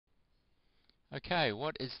Okay,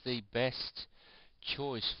 what is the best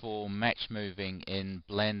choice for match moving in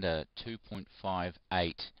Blender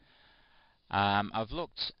 2.58? I've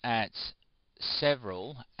looked at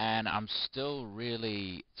several and I'm still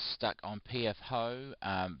really stuck on PF Hoe.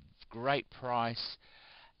 Great price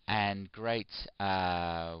and great,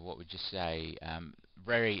 what would you say,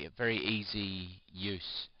 very easy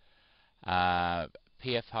use. Uh,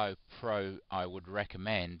 PF Hoe Pro I would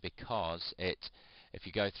recommend because if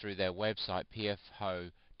you go through their website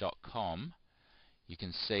pfhoe.com, you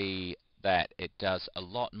can see that it does a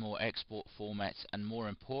lot more export formats, and more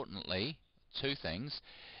importantly, two things: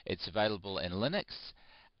 it's available in Linux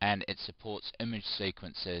and it supports image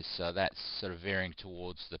sequences, so that's sort of veering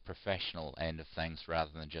towards the professional end of things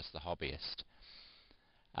rather than just the hobbyist.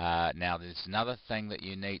 Now there's another thing that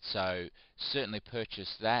you need, so certainly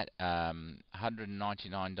purchase that.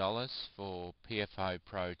 $199 for PFO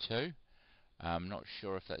Pro 2. I'm not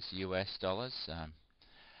sure if that's US dollars.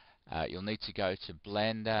 You'll need to go to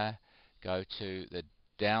Blender, go to the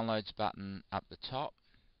Downloads button up the top,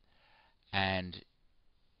 and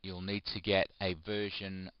you'll need to get a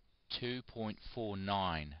version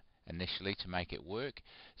 2.49 initially to make it work.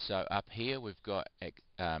 So up here we've got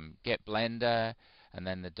Get Blender, and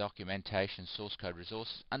then the documentation, source code,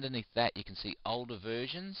 resources. Underneath that you can see older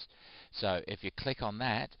versions. So if you click on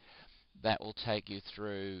that, that will take you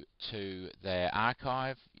through to their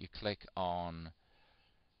archive. You click on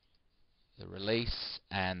the release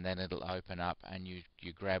and then it'll open up and you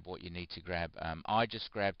grab what you need to grab. I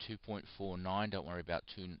just grabbed 2.49. Don't worry about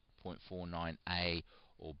 2.49A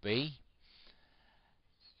or B.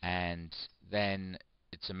 And then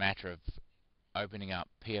it's a matter of opening up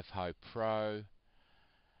PF Hoe Pro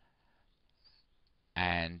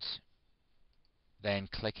and then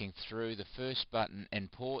clicking through. The first button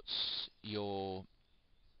imports your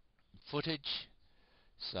footage,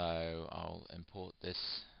 so I'll import this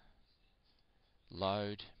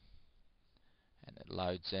load, and it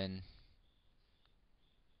loads in,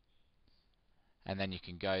 and then you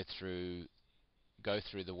can go through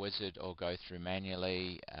the wizard or go through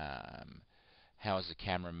manually. How is the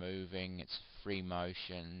camera moving? It's free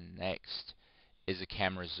motion. Next, is the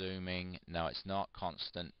camera zooming? No, it's not.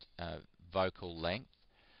 Constant focal length.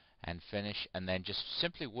 And finish, and then just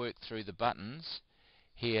simply work through the buttons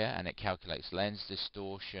here, and it calculates lens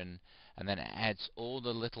distortion, and then it adds all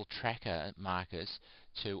the little tracker markers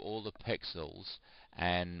to all the pixels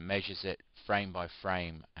and measures it frame by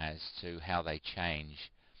frame as to how they change.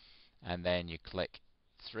 And then you click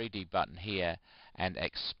 3D button here and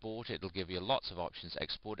export it. It'll give you lots of options.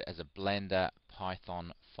 Export it as a Blender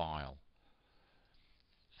Python file.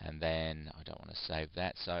 And then I don't want to save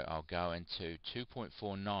that, so I'll go into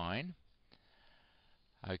 2.49.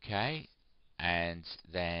 Okay, and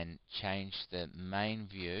then change the main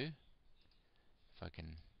view, if I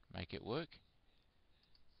can make it work.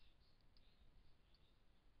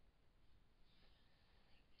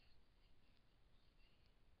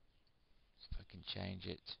 If I can change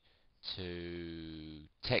it to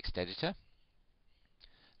text editor,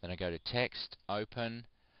 then I go to text, open,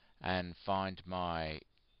 and find my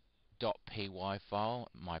 .py file,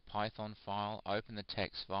 my Python file. Open the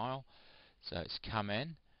text file, so it's come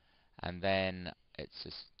in, and then it's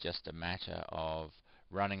just a matter of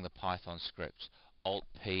running the Python script, Alt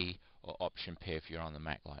P or Option P if you're on the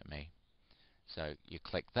Mac like me. So you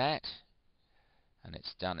click that and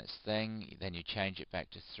it's done its thing. Then you change it back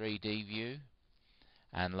to 3D view,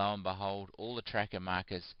 and lo and behold, all the tracker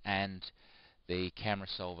markers and the camera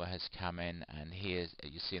solver has come in, and here's,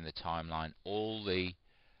 you see in the timeline, all the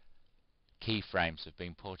keyframes have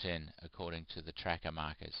been put in according to the tracker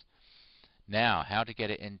markers. Now, how to get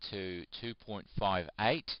it into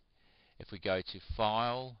 2.58? If we go to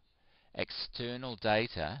File, External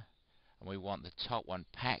Data, and we want the top one,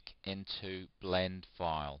 pack into blend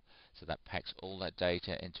file. So that packs all that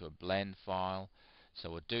data into a blend file. So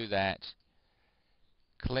we'll do that.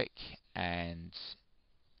 Click and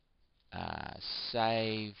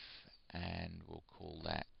save, and we'll call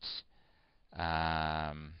that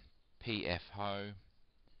PF Hoe,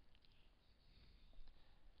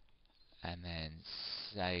 and then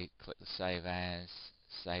click the save as,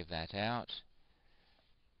 save that out.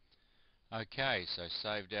 Okay, so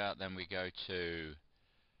saved out, then we go to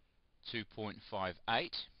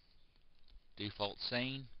 2.58 default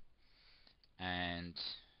scene, and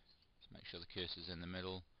make sure the cursor's in the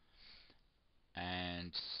middle,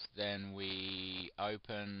 and then we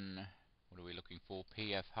open, what are we looking for,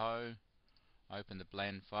 PF Hoe, open the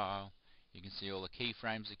blend file. You can see all the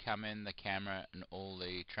keyframes have come in, the camera and all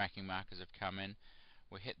the tracking markers have come in.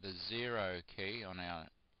 We hit the 0 key on our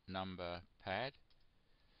number pad,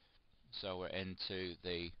 So we're into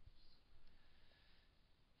the,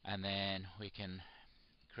 and then we can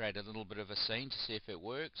create a little bit of a scene to see if it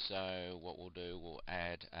works. So what we'll do, we'll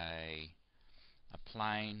add a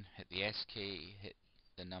plane, hit the S key, hit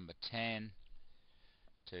the number 10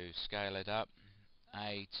 to scale it up,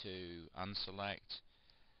 A to unselect,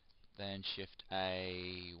 then shift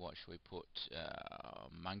A, what should we put,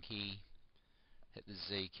 monkey, hit the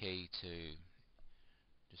Z key to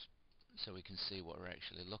just so we can see what we're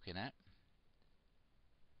actually looking at,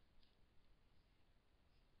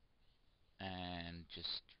 and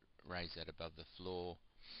just raise that above the floor.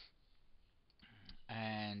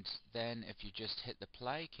 And then if you just hit the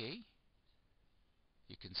play key,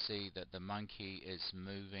 you can see that the monkey is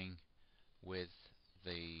moving with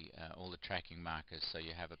the all the tracking markers, so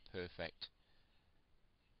you have a perfect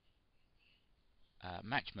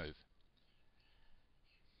match move.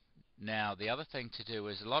 Now the other thing to do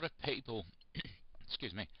is a lot of people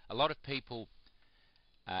excuse me, a lot of people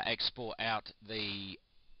export out the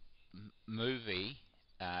movie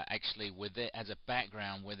actually with it as a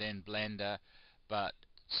background within Blender, but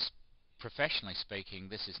professionally speaking,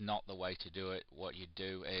 this is not the way to do it. What you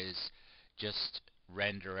do is just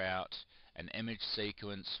render out an image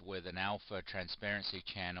sequence with an alpha transparency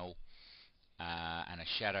channel and a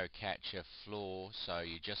shadow catcher floor, so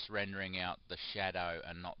you're just rendering out the shadow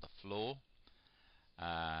and not the floor.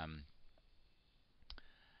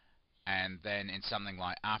 And then in something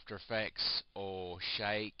like After Effects or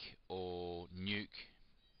Shake or Nuke,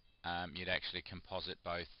 you'd actually composite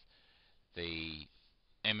both the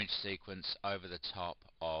image sequence over the top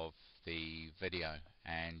of the video,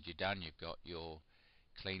 and you're done. You've got your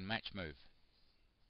clean match move.